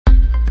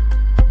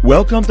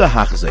Welcome to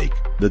Hachzik,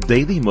 the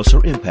Daily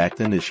Musar Impact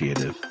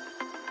Initiative.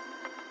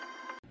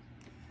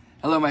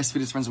 Hello, my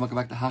sweetest friends, and welcome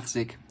back to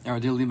Hachzik, our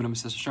daily limit of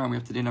Mesilas Yesharim. We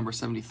have today number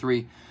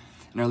 73,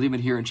 and our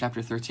limit here in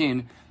chapter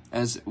 13,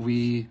 as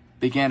we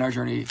began our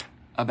journey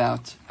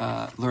about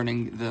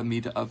learning the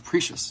midah of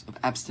Perishus, of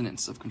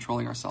abstinence, of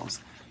controlling ourselves,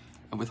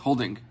 of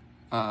withholding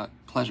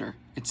pleasure,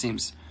 it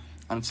seems,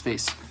 on its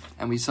face.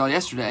 And we saw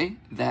yesterday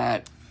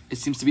that it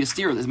seems to be a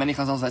steer. There's many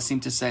chazals that seem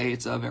to say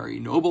it's a very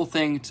noble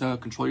thing to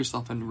control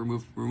yourself and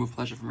remove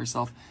pleasure from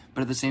yourself. But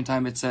at the same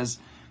time, it says,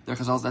 there are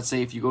chazals that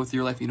say if you go through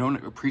your life, you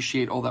don't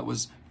appreciate all that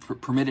was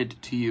permitted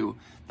to you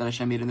that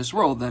Hashem made in this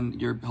world,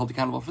 then you're held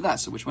accountable for that.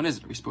 So which one is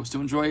it? Are we supposed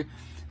to enjoy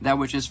that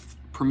which is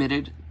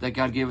permitted that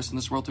God gave us in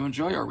this world to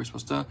enjoy, or are we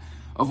supposed to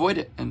avoid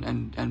it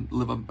and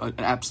live an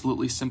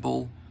absolutely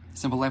simple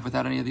life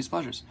without any of these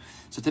pleasures?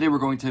 So today we're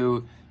going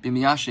to be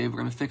miyashev, we're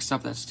going to fix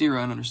up that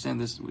stira and understand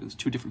this. There's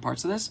two different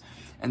parts of this,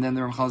 and then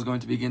the Ramchal is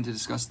going to begin to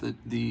discuss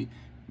the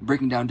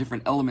breaking down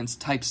different elements,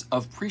 types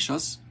of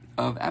Perishus,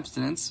 of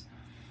abstinence,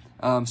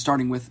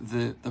 starting with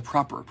the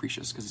proper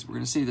Perishus, because we're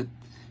going to see that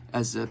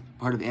as a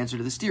part of the answer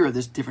to the stira,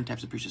 there's different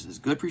types of Perishus. There's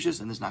good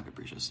Perishus and there's not good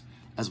Perishus,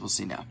 as we'll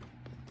see now.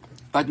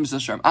 How do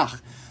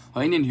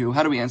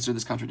we answer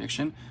this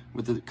contradiction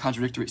with the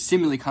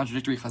seemingly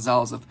contradictory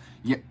chazals of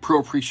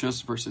pro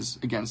Perishus versus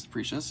against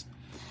Perishus?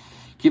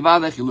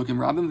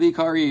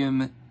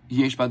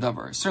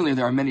 Certainly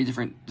there are many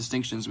different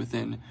distinctions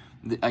within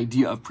the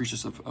idea of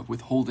Perishus, of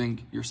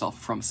withholding yourself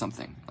from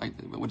something. Like,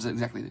 what is that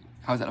exactly?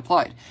 How is that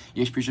applied?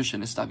 There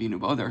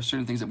are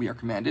certain things that we are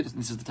commanded.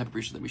 This is the type of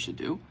Perishus that we should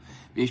do.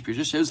 And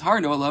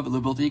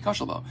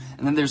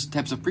then there's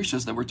types of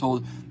Perishus that we're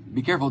told,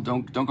 be careful,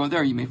 don't go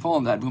there, you may fall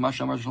in that. The famous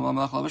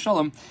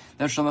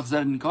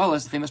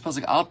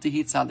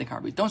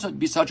pasuk, don't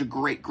be such a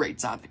great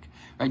tzaddik.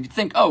 Right? You'd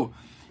think,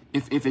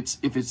 if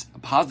it's a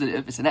positive,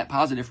 if it's a net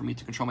positive for me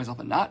to control myself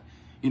and not,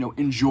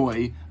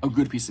 enjoy a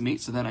good piece of meat,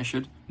 so then I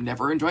should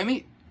never enjoy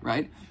meat,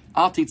 right?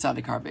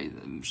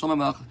 Shlomo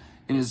Melech,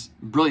 in his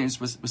brilliance,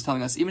 was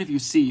telling us, even if you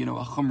see, a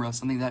chumrah,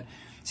 something that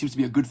seems to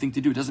be a good thing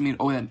to do, it doesn't mean,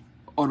 then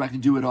automatically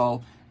do it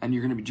all, and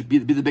you're going to be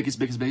the biggest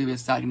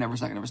tzaddik,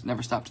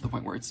 never stop to the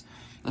point where it's,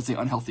 let's say,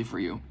 unhealthy for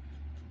you.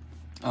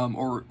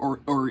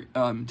 Or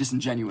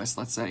disingenuous,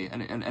 let's say,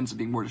 and ends up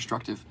being more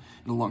destructive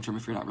in the long term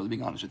if you're not really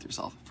being honest with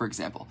yourself, for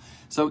example.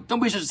 So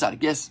don't be such a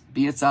tzaddik. Yes,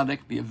 be a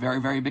tzaddik, be a very,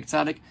 very big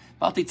tzaddik,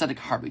 but tzaddik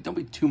harbi. Don't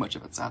be too much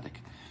of a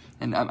tzaddik.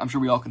 And I'm sure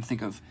we all can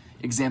think of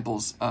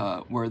examples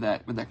where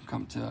that can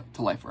come to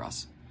life for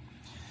us.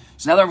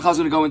 So now the Ramchal is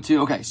going to go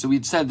into, so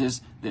we'd said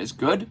there's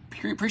good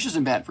Perishus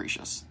and bad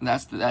Perishus. And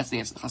that's the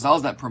answer. The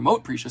chazals that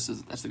promote Perishus,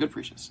 that's the good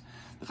Perishus.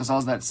 The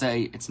chazals that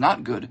say it's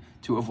not good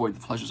to avoid the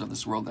pleasures of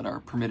this world that are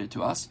permitted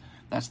to us,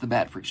 that's the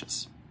bad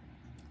Perishus.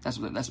 That's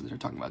what they're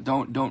talking about.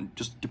 Don't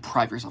just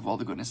deprive yourself of all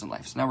the goodness in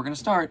life. So now we're going to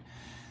start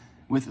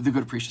with the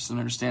good Perishus and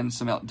understand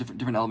some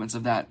different elements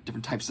of that,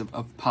 different types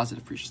of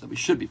positive Perishus that we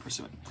should be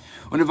pursuing.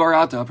 Now we're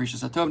going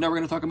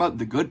to talk about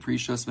the good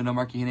Perishus.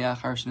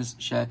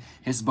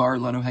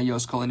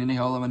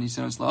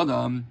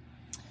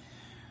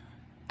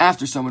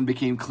 After someone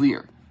became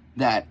clear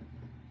that,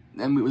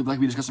 and like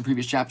we discussed in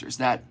previous chapters,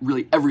 that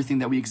really everything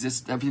that we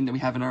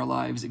have in our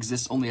lives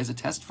exists only as a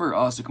test for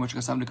us, like we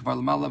discussed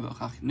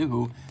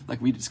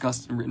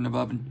and written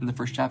above in the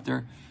first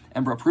chapter,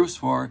 and brought proofs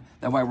for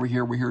that why we're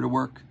here to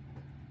work.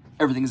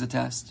 Everything is a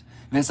test.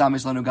 And we also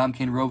learn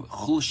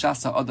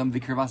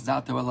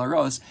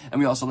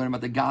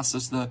about the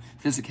gasus, the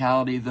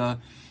physicality, the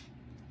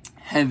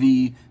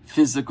heavy,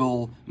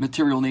 physical,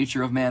 material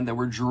nature of man, that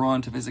we're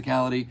drawn to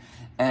physicality,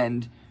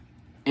 and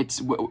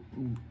it's one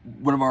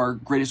of our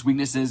greatest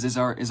weaknesses is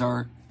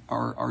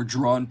our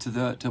drawn to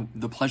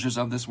the pleasures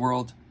of this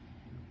world.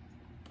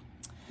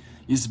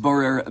 It's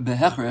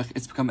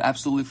become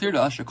absolutely clear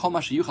to us to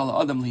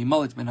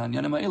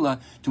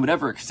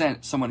whatever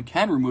extent someone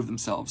can remove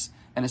themselves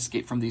and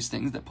escape from these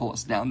things that pull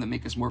us down, that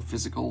make us more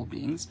physical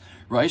beings.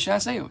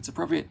 It's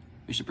appropriate.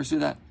 We should pursue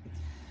that.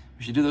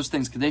 We should do those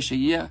things. So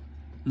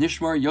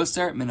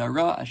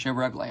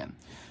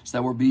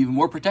that we'll be even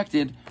more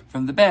protected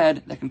from the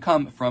bad that can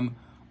come from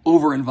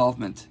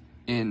over-involvement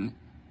in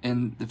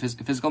the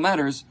physical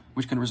matters,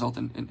 which can result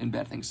in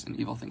bad things and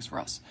evil things for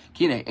us.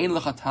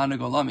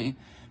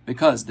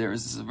 Because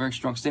this is a very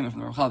strong statement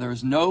from the Ramchal, there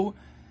is no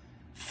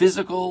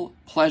physical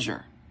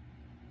pleasure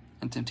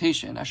and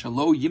temptation that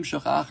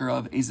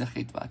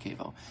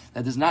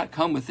does not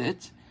come with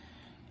it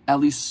at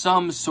least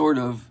some sort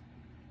of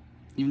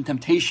even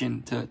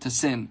temptation to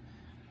sin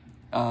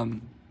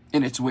in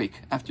its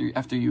wake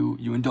after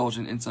you indulge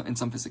in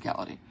some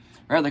physicality,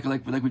 right?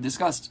 Like we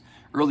discussed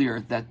earlier,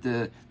 that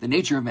the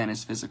nature of man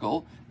is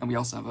physical, and we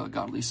also have a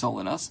godly soul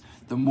in us.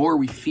 The more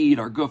we feed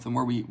our guf, the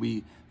more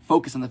we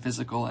focus on the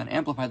physical and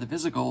amplify the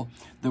physical,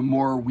 the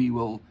more we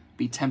will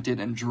be tempted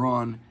and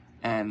drawn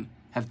and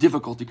have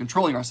difficulty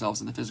controlling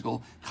ourselves in the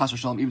physical, chas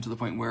v'shalom, even to the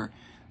point where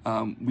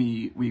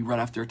we run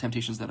after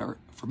temptations that are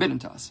forbidden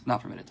to us,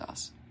 not permitted to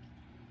us.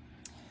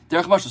 So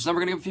now we're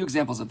going to give a few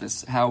examples of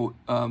this, how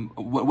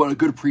what a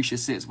good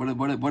Perishus is. What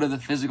are the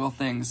physical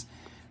things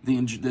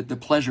the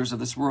pleasures of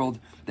this world,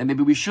 then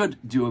maybe we should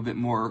do a bit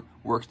more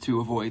work to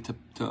avoid,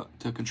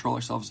 to control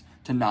ourselves,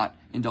 to not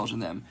indulge in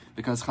them,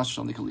 because chas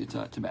v'shalom they can lead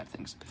to bad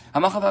things.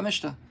 Hamachav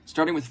ha'mishta,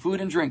 starting with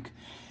food and drink.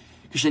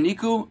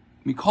 Kisheniku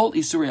mikol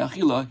isurei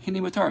achila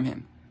hini mutarim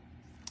him.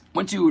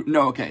 Once you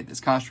know, okay,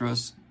 there's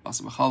kashrus,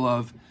 basar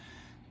b'chalav,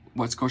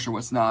 what's kosher,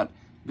 what's not,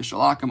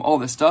 bishalakim, all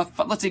this stuff.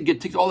 Let's say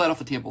take all that off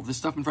the table. This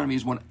stuff in front of me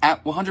is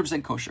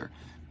 100% kosher.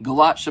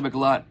 Galat sheba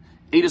galat,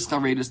 edus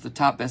charedus, the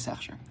top best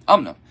hechsher.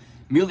 Amna.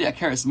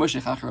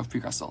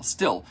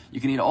 Still,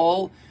 you can eat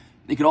all,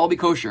 it can all be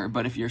kosher,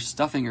 but if you're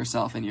stuffing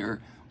yourself and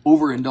you're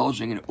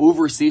overindulging and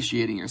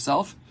over-satiating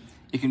yourself,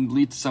 it can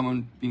lead to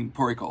someone being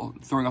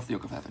porikol, throwing off the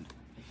yoke of heaven.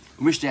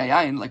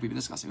 Like we've been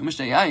discussing,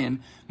 and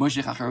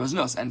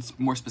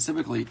more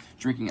specifically,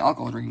 drinking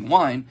alcohol, drinking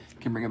wine,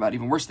 can bring about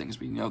even worse things.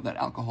 We know that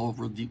alcohol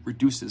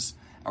reduces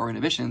our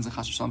inhibitions, and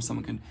chas v'shalom,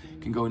 someone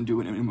can go and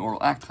do an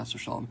immoral act, chas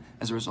v'shalom,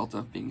 as a result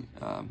of being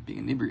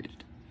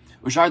inebriated.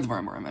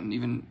 And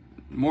even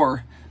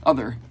more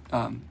other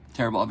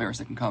terrible averos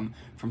that can come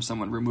from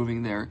someone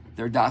removing their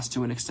das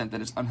to an extent that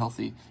is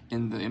unhealthy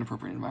in the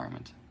inappropriate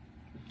environment.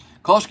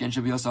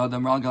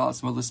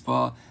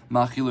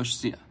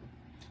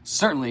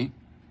 Certainly,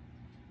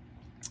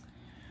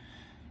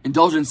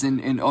 indulgence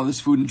in all this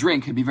food and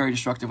drink can be very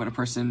destructive when a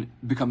person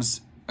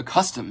becomes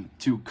accustomed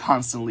to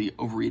constantly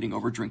overeating,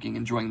 overdrinking,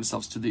 enjoying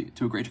themselves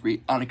to a great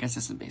degree on a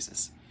consistent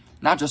basis.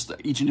 Not just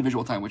each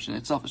individual time, which in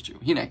itself is true.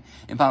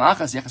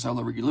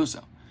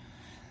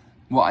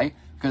 Why?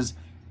 Because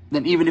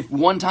then even if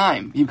one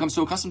time he becomes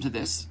so accustomed to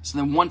this, so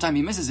then one time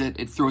he misses it,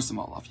 it throws him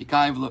all off. It's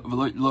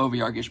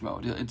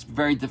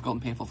very difficult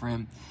and painful for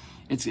him.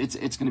 It's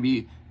going to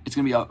be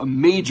a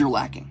major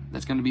lacking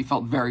that's going to be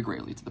felt very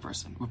greatly to the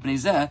person.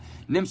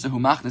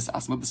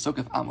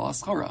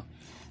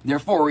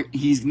 Therefore,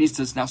 he needs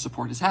to now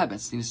support his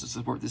habits. He needs to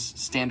support this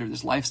standard,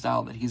 this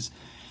lifestyle that he's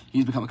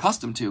become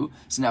accustomed to.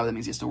 So now that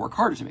means he has to work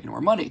harder to make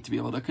more money, to be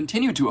able to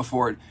continue to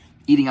afford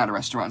eating out of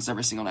restaurants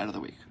every single night of the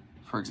week,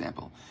 for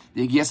example.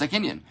 The Igiyas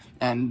HaKinyan,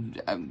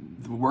 and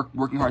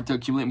working hard to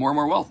accumulate more and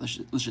more wealth,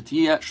 so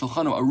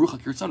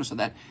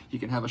that he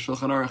can have a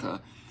Shulchan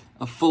Aruch,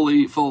 a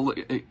full,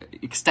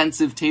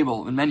 extensive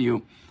table and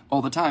menu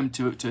all the time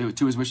to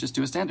his wishes,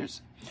 to his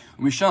standards.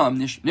 Misham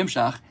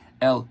nimshach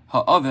el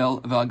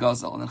ha'avel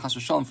v'ha'gazel, and then chas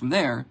v'shalom, from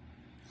there,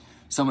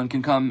 someone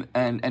can come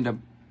and end up,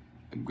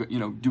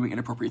 doing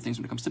inappropriate things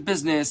when it comes to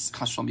business.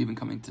 Chas v'shalom, even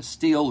coming to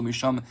steal.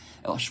 Misham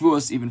el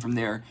shvuos, even from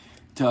there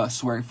to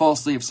swearing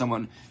falsely. If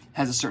someone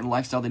has a certain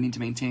lifestyle they need to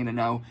maintain, and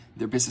now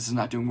their business is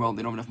not doing well,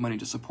 they don't have enough money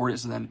to support it,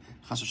 so then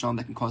chas v'shalom,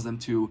 that can cause them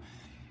to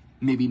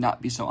maybe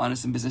not be so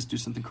honest in business, do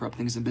something corrupt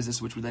things in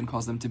business, which would then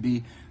cause them to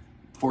be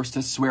forced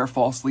to swear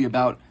falsely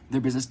about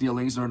their business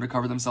dealings in order to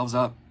cover themselves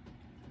up.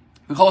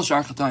 And all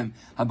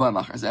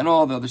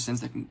the other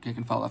sins that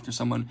can follow after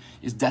someone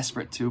is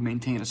desperate to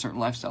maintain a certain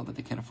lifestyle that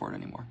they can't afford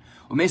anymore.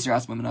 And if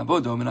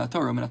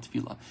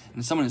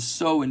someone is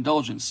so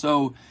indulgent,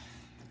 so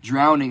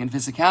drowning in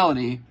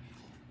physicality,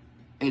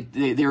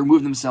 they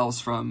remove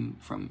themselves from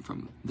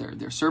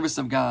their service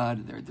of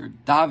God, their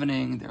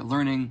davening, their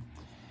learning.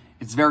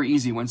 It's very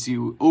easy once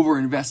you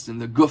overinvest in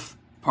the guf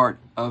part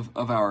of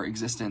our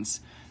existence,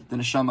 the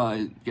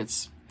neshama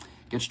gets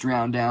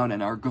drowned down,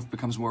 and our guf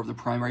becomes more of the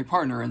primary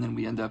partner, and then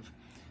we end up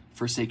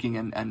forsaking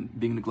and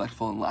being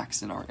neglectful and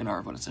lax in our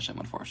avodas Hashem,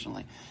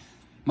 unfortunately.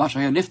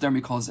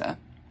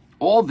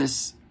 All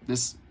these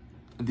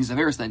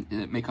averos that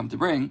it may come to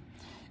bring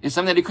is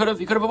something that he could have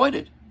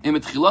avoided.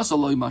 If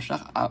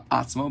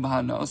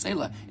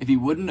he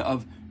wouldn't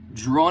have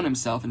drawn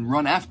himself and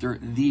run after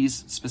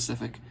these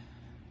specific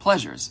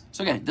pleasures.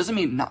 So again, it doesn't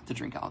mean not to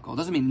drink alcohol. It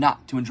doesn't mean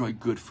not to enjoy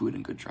good food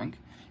and good drink.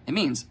 It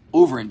means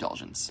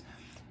overindulgence.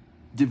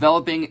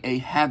 Developing a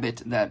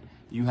habit that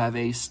you have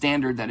a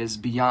standard that is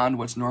beyond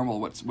what's normal,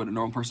 what a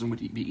normal person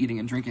would be eating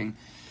and drinking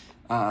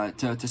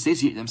to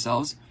satiate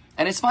themselves.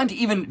 And it's fine to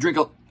even drink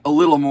a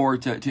little more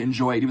to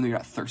enjoy it, even though you're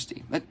not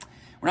thirsty. We're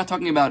not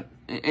talking about...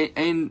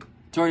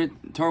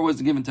 Torah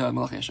was given to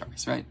Malachi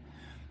Yesharim, right?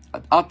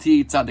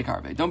 Ati tzaddik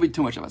harve. Don't be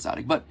too much of a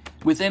tzaddik. But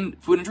within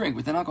food and drink,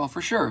 within alcohol,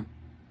 for sure,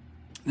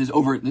 there's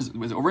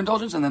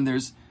overindulgence, and then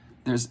there's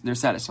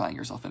satisfying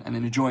yourself and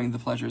enjoying the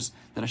pleasures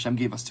that Hashem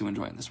gave us to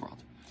enjoy in this world.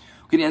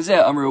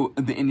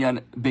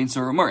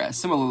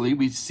 Similarly,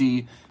 we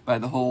see by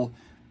the whole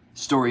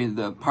story,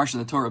 the parsha of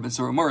the Torah, Ben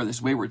Sorah,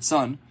 this wayward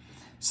son,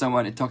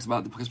 it talks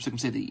about the Perishus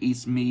say that he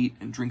eats meat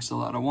and drinks a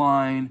lot of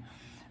wine,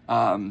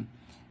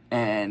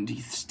 and he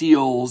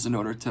steals in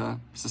order to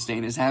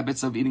sustain his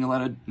habits of eating a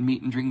lot of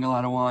meat and drinking a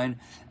lot of wine.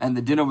 And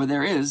the din over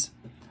there is,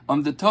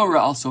 the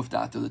Torah al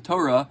sofdato. The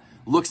Torah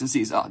looks and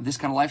sees, this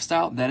kind of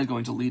lifestyle, that is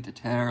going to lead to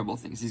terrible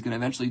things. He's going to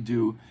eventually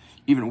do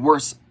even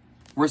worse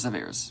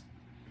affairs.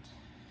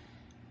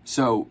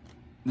 So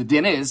the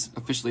din is,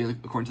 officially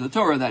according to the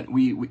Torah, that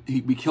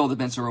we kill the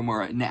Ben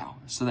Sorah now,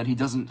 so that he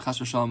doesn't, chas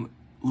v'shalom,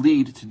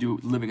 lead to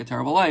living a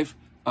terrible life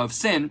of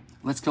sin.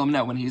 Let's kill him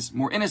now when he's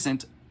more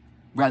innocent,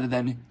 rather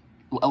than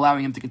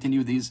allowing him to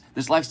continue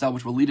this lifestyle,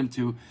 which will lead him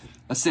to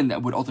a sin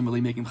that would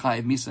ultimately make him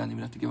chayiv misa, and he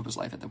would have to give up his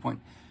life at that point.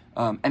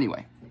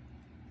 Anyway,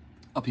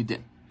 up he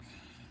did.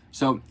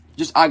 So,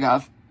 just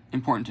agav,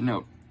 important to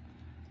note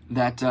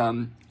that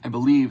I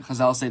believe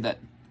Chazal say that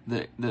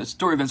the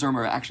story of Ben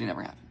Zormer actually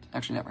never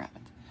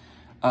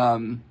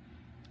happened.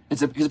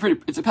 It's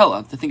a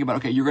pella to think about.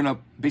 Okay, you're going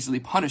to basically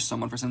punish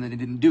someone for something they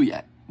didn't do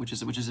yet, which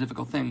is a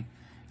difficult thing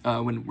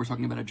when we're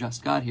talking about a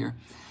just God here.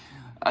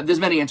 There's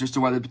many answers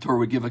to why the Torah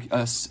would give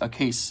a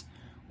case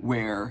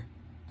where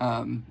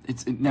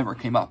it never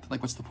came up.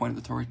 Like, what's the point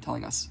of the Torah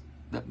telling us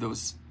that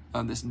this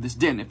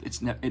din, if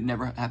it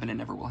never happened, it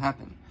never will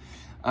happen?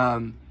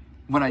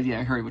 One idea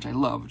I heard, which I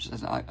love, which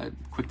is a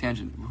quick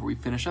tangent before we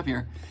finish up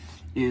here,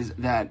 is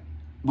that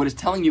what it's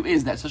telling you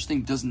is that such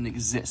thing doesn't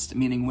exist.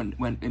 Meaning,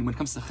 when it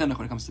comes to chinuch,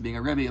 when it comes to being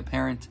a rebbe, a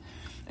parent,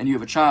 and you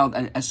have a child,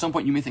 and at some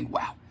point you may think,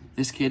 wow,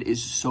 this kid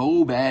is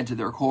so bad to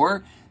their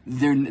core,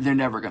 they're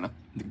never gonna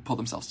pull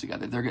themselves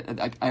together.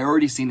 I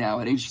already see now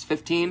at age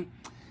 15,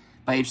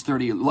 by age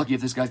 30, lucky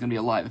if this guy's gonna be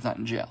alive, if not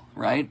in jail,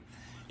 right?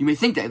 You may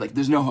think that, like,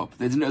 there's no hope.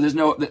 There's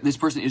no this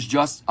person is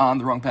just on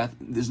the wrong path.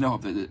 There's no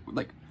hope.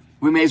 Like,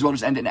 we may as well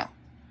just end it now.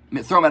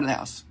 Throw him out of the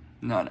house.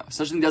 No.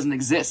 Such thing doesn't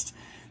exist.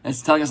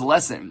 It's telling us a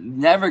lesson.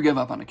 Never give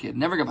up on a kid.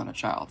 Never give up on a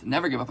child.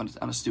 Never give up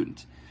on a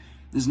student.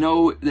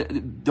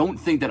 Don't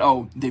think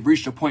that, they've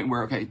reached a point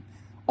where, okay,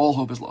 all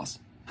hope is lost.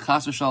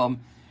 Chas v'shalom,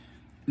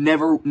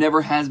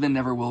 never has been,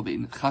 never will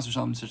be. Chas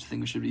v'shalom, such a thing,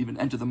 we should even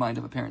enter the mind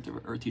of a parent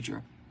or a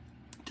teacher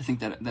to think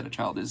that a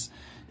child is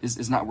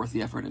not worth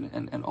the effort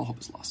and all hope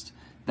is lost.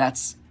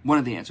 That's one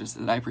of the answers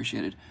that I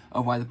appreciated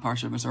of why the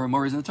parsha of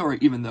Mesilas is in the Torah,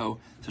 even though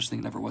such a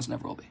thing never was,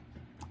 never will be.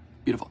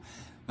 Beautiful.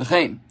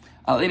 V'chein,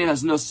 al einin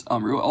haznos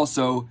amru,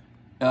 also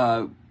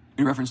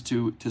in reference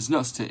to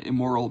znos, to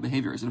immoral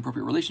behaviors,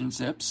 inappropriate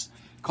relationships,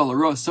 kol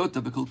haro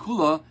sota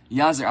b'kulkula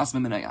yazer asma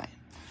min hayayin.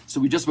 So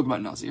we just spoke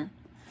about Nazir,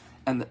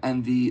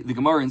 and the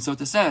Gemara in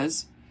Sota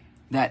says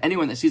that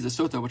anyone that sees the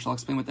Sota, which I'll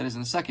explain what that is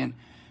in a second,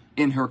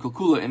 in her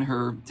kulkula, in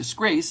her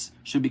disgrace,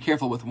 should be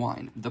careful with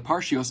wine. The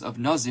parshios of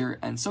Nazir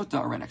and Sota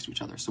are right next to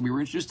each other. So we were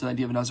introduced to the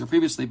idea of Nazir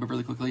previously, but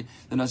really quickly,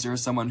 the Nazir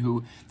is someone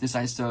who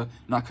decides to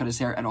not cut his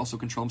hair and also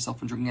control himself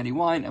from drinking any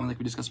wine. And like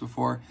we discussed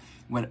before,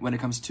 when it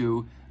comes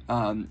to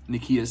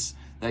Nikias,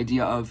 the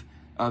idea of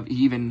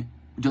he even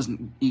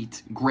doesn't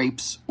eat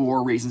grapes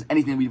or raisins,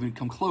 anything that would even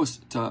come close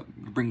to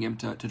bringing him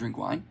to drink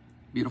wine.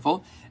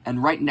 Beautiful.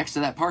 And right next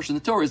to that parsha in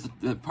the Torah is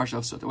the parsha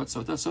of Sota. What's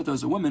Sota? Sota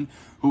is a woman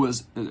who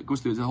goes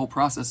through the whole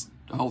process,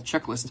 the whole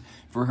checklist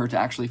for her to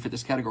actually fit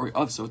this category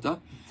of Sota.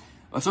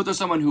 Sota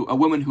is a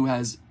woman who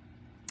has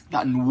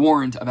gotten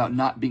warned about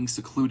not being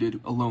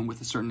secluded alone with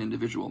a certain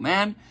individual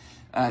man,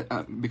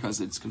 because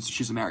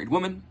she's a married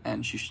woman,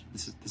 and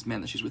this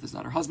man that she's with is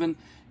not her husband.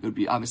 It would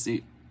be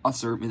obviously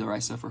asur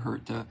midaraisa for her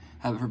to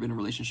have her been in a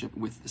relationship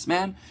with this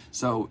man.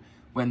 So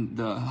when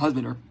the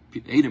husband or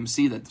Adam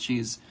see that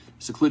she's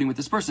secluding with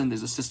this person,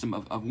 there's a system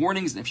of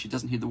warnings, and if she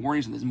doesn't heed the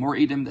warnings, and there's more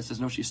Adam that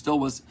says no, she still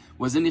was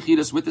in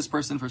Yechidus with this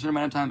person for a certain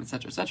amount of time,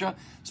 etc., etc.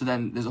 So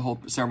then there's a whole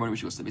ceremony where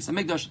she goes to the Beis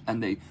HaMikdash,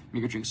 and they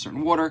make her drink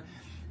certain water,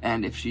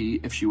 and if she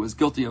was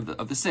guilty of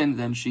the sin,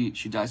 then she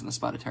dies on the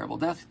spot a terrible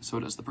death. So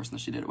does the person that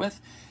she did it with.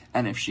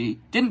 And if she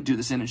didn't do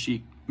the sin and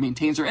she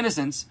maintains her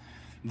innocence,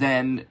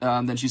 then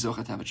she's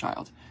zocheh to have a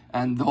child.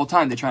 And the whole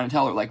time they're trying to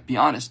tell her, like, be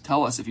honest,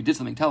 tell us if you did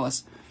something, tell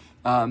us.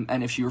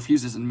 And if she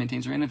refuses and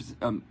maintains her innocence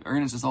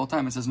the whole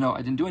time and says, no,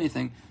 I didn't do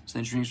anything, so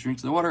then she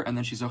drinks the water, and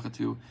then she's zocheh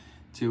to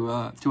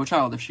a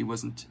child if she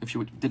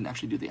didn't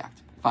actually do the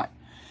act. Fine.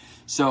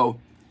 So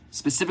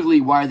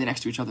specifically, why are they next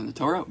to each other in the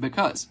Torah?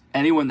 Because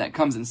anyone that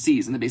comes and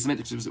sees in the Beis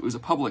HaMikdash, it was a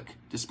public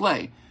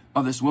display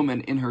of this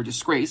woman in her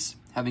disgrace,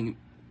 being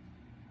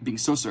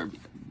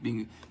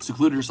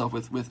secluded herself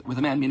with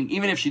a man, meaning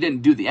even if she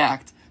didn't do the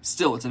act,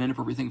 still it's an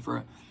inappropriate thing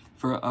for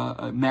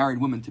a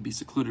married woman to be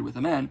secluded with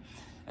a man.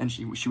 And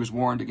she was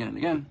warned again and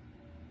again.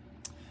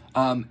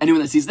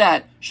 Anyone that sees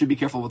that should be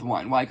careful with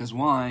wine. Why? Because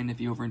wine, if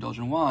you overindulge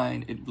in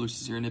wine, it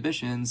loosens your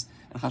inhibitions,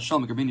 and chas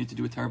v'shalom, it could bring you to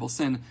do a terrible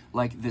sin,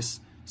 like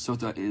this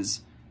Sota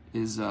is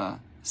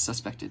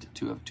suspected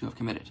to have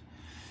committed.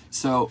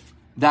 So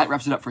that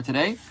wraps it up for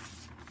today.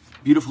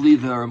 Beautifully,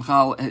 the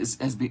Ramchal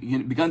has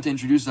begun to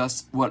introduce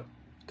us what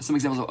some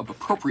examples of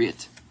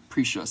appropriate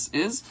Perishus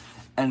is,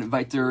 and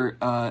weiter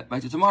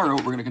tomorrow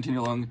we're going to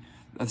continue along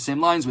the same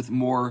lines with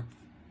more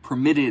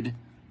permitted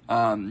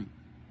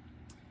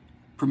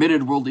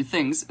worldly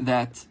things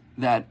that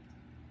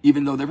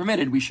even though they're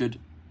permitted, we should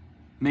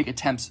make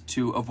attempts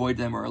to avoid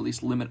them, or at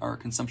least limit our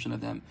consumption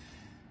of them,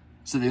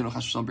 so they don't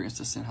chas v'shalom bring us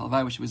to sin.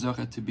 Halavai, we should be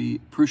zocheh to be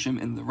prushim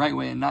in the right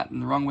way and not in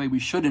the wrong way. We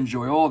should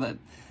enjoy all that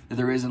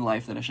there is in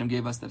life that Hashem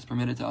gave us, that's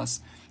permitted to us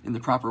in the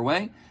proper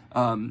way,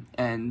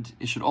 and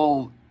it should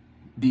all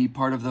be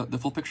part of the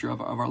full picture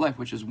of our life,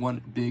 which is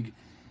one big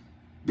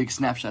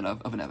snapshot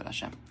of an Eved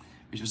Hashem.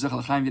 We should be zocheh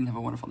l'chaim. Have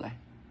a wonderful day.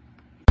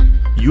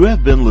 You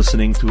have been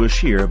listening to a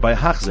shiur by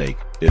Hachzeik.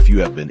 If you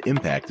have been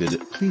impacted,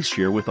 please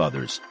share with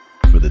others.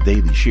 For the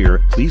daily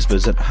shiur, please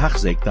visit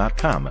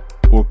Hachzeik.com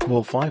or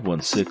call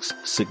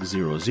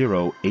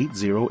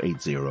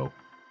 516-600-8080.